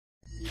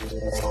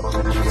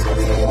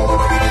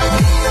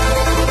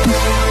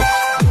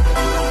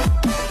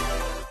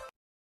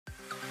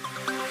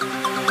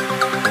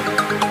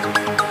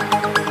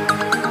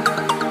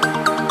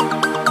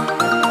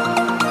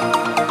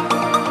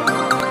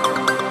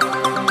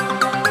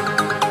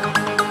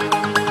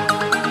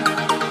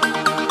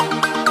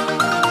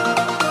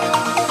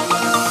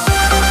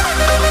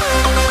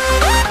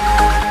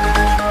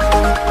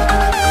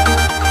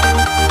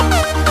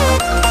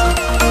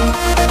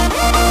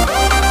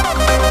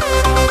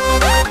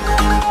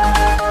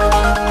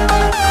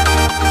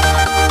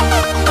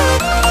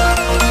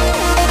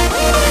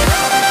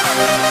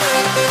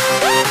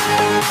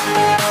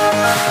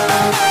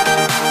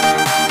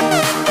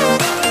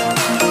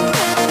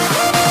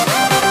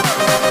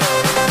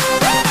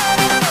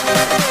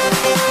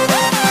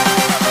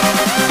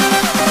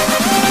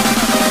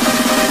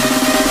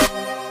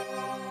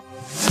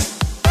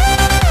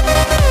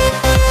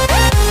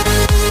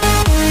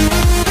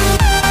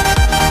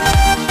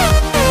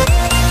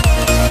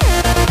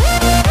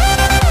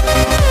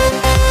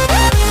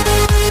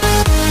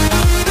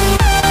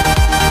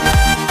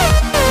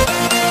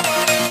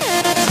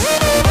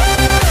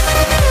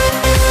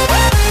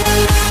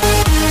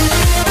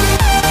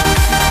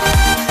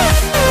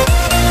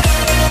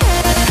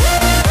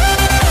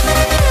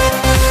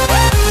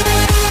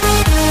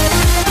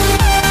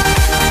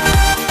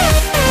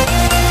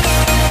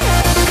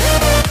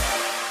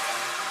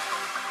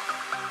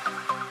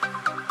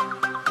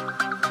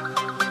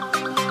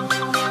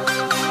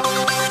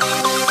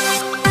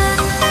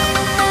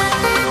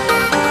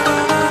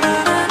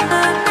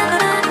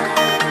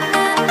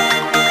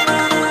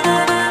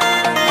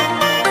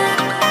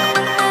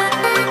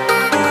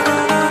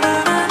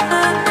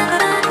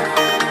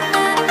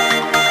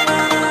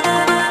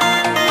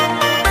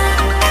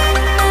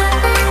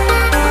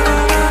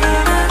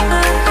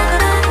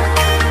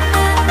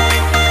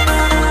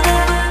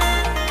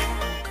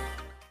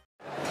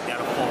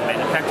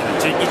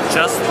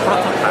Just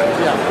prototype.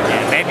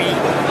 Yeah, maybe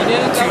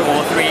 2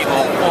 or 3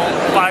 or 4,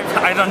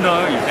 5. I don't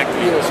know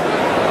exactly.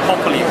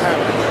 Hopefully.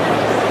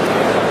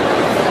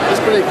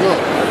 It's pretty cool.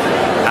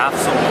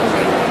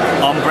 Absolutely.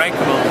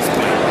 Unbreakable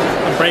display.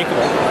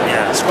 Unbreakable.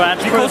 Yeah.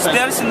 Scratch because proven.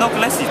 there is no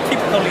glasses.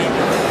 Typically,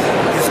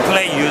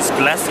 display use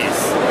glasses,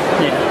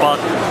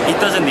 but it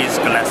doesn't use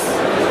glass.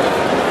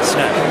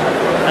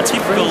 That's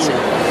typical crazy.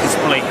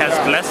 display has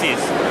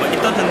glasses, but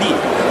it doesn't need.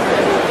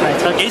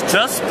 It's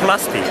just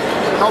plastic.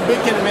 How big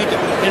can it make it?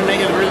 Can it make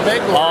it really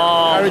big?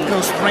 Or are it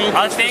constrained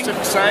to a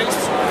specific size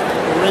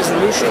or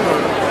resolution? Or?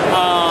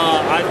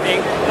 I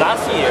think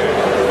last year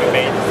we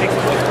made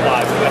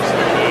 6.5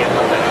 UHD.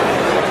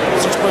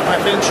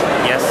 6.5 inch?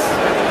 Yes.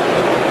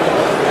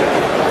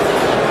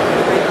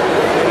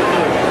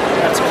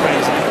 That's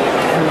crazy.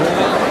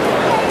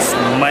 It's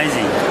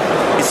amazing.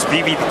 It's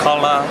vivid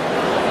color.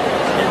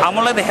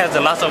 AMOLED has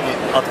a lot of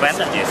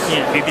advantages.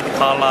 Vivid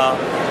color,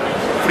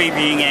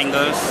 previewing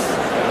angles,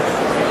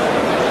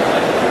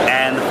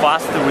 and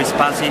fast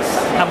responses.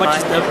 How much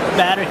is the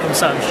battery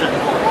consumption?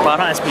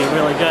 Must be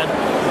really good.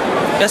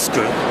 That's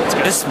good.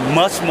 It's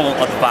much more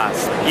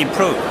advanced,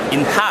 improved,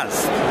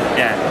 enhanced,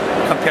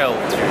 compared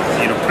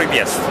to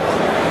previous.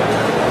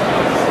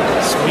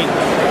 Sweet.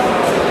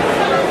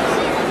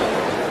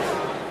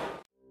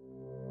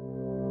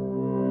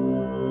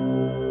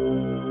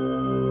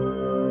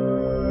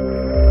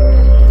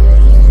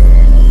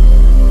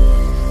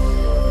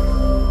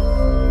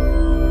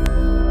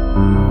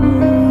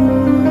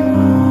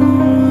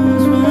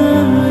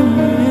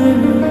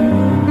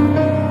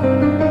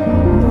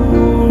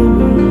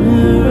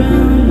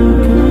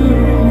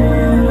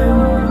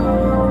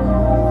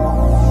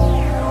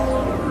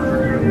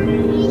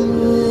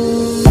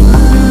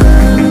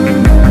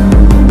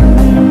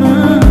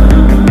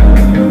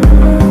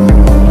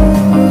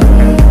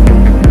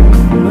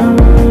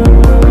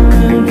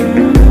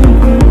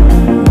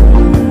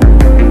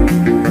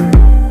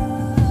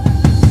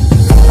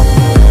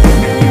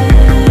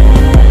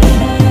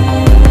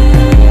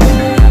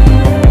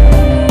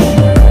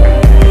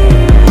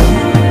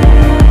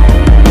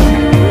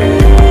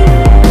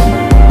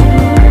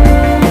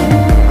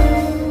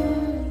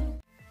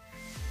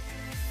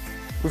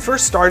 We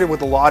first started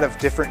with a lot of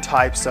different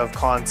types of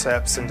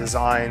concepts and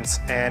designs,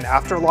 and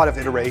after a lot of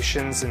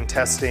iterations and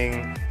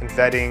testing and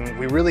vetting,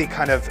 we really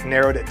kind of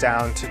narrowed it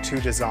down to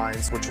 2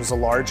 designs, which was a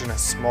large and a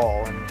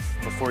small, and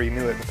before you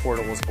knew it, the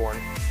Portal was born.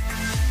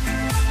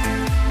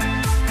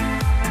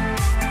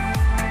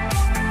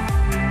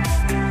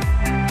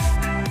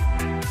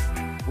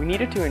 We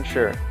needed to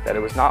ensure that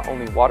it was not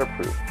only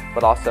waterproof,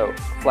 but also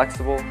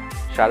flexible,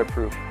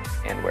 shadowproof,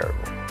 and wearable.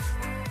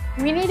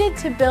 We needed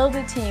to build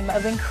a team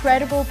of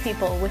incredible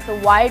people with a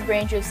wide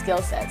range of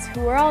skill sets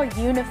who are all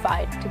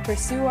unified to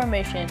pursue our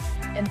mission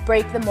and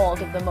break the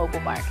mold of the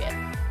mobile market.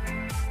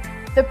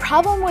 The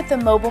problem with the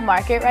mobile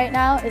market right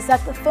now is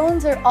that the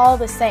phones are all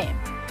the same,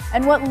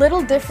 and what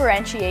little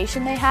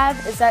differentiation they have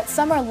is that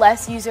some are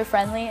less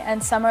user-friendly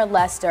and some are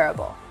less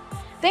durable.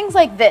 Things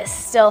like this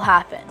still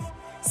happen,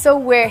 so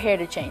we're here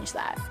to change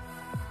that.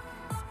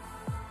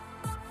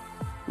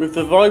 With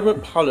the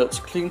vibrant palette,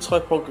 clean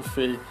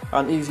typography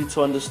and easy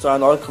to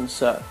understand icon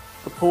set,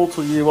 the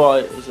Portal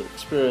UI is an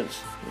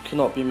experience that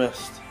cannot be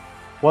missed.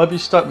 Why be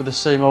stuck with the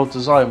same old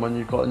design when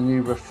you've got a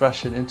new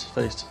refreshing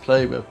interface to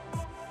play with?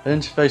 An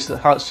interface that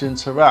helps you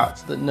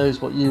interact, that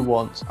knows what you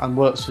want and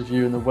works with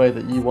you in the way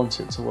that you want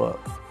it to work.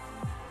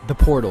 The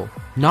Portal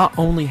not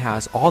only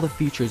has all the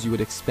features you would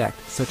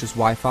expect, such as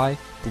Wi-Fi,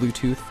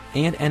 Bluetooth,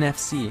 and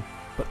NFC,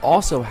 but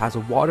also has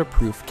a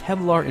waterproof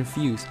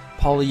Kevlar-infused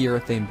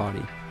polyurethane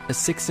body, a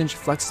 6-inch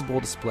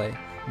flexible display,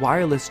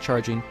 wireless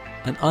charging,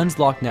 an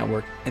unlocked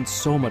network, and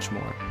so much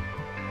more.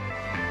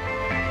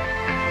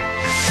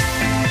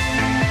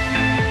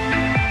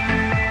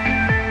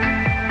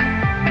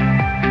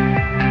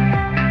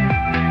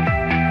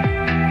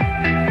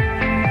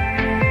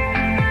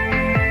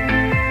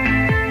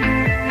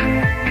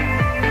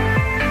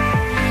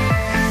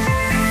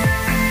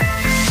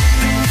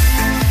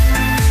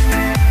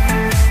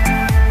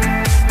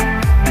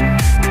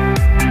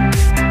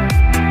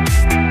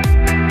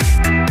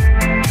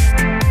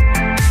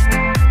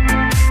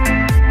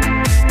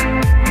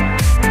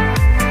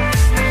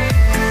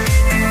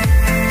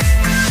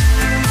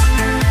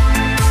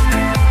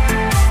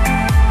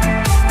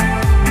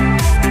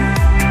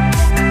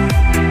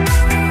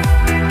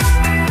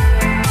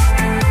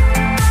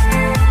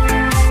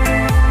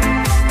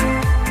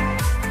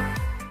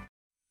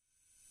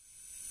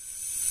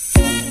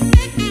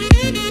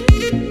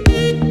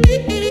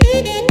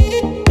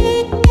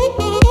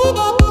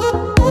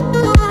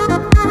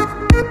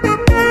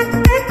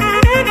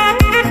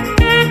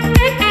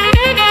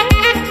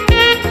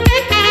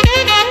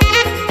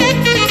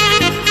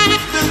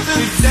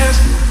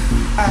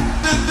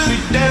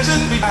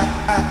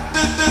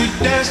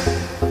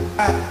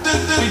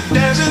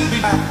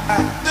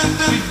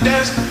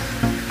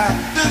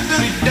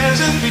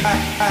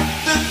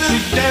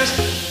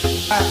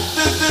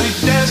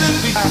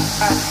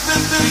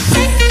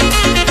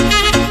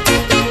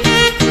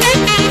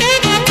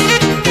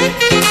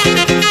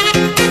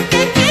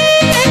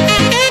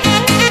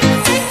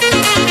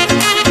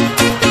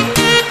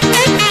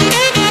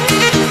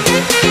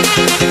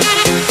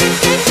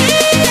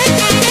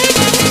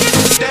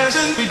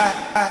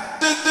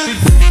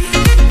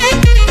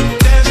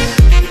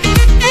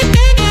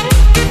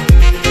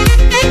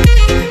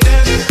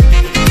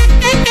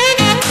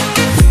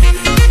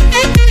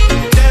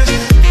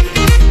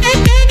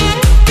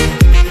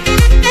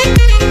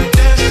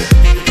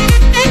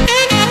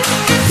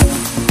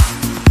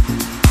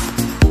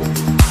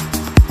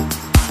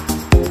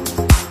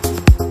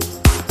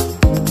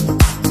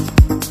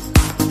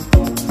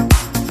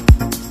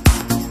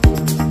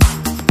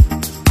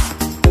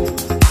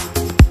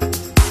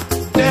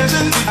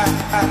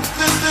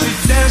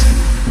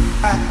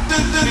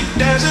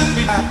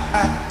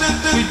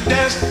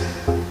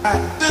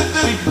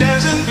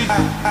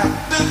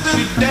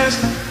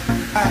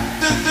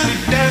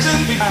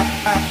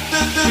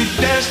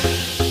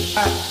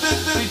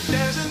 We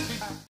dance.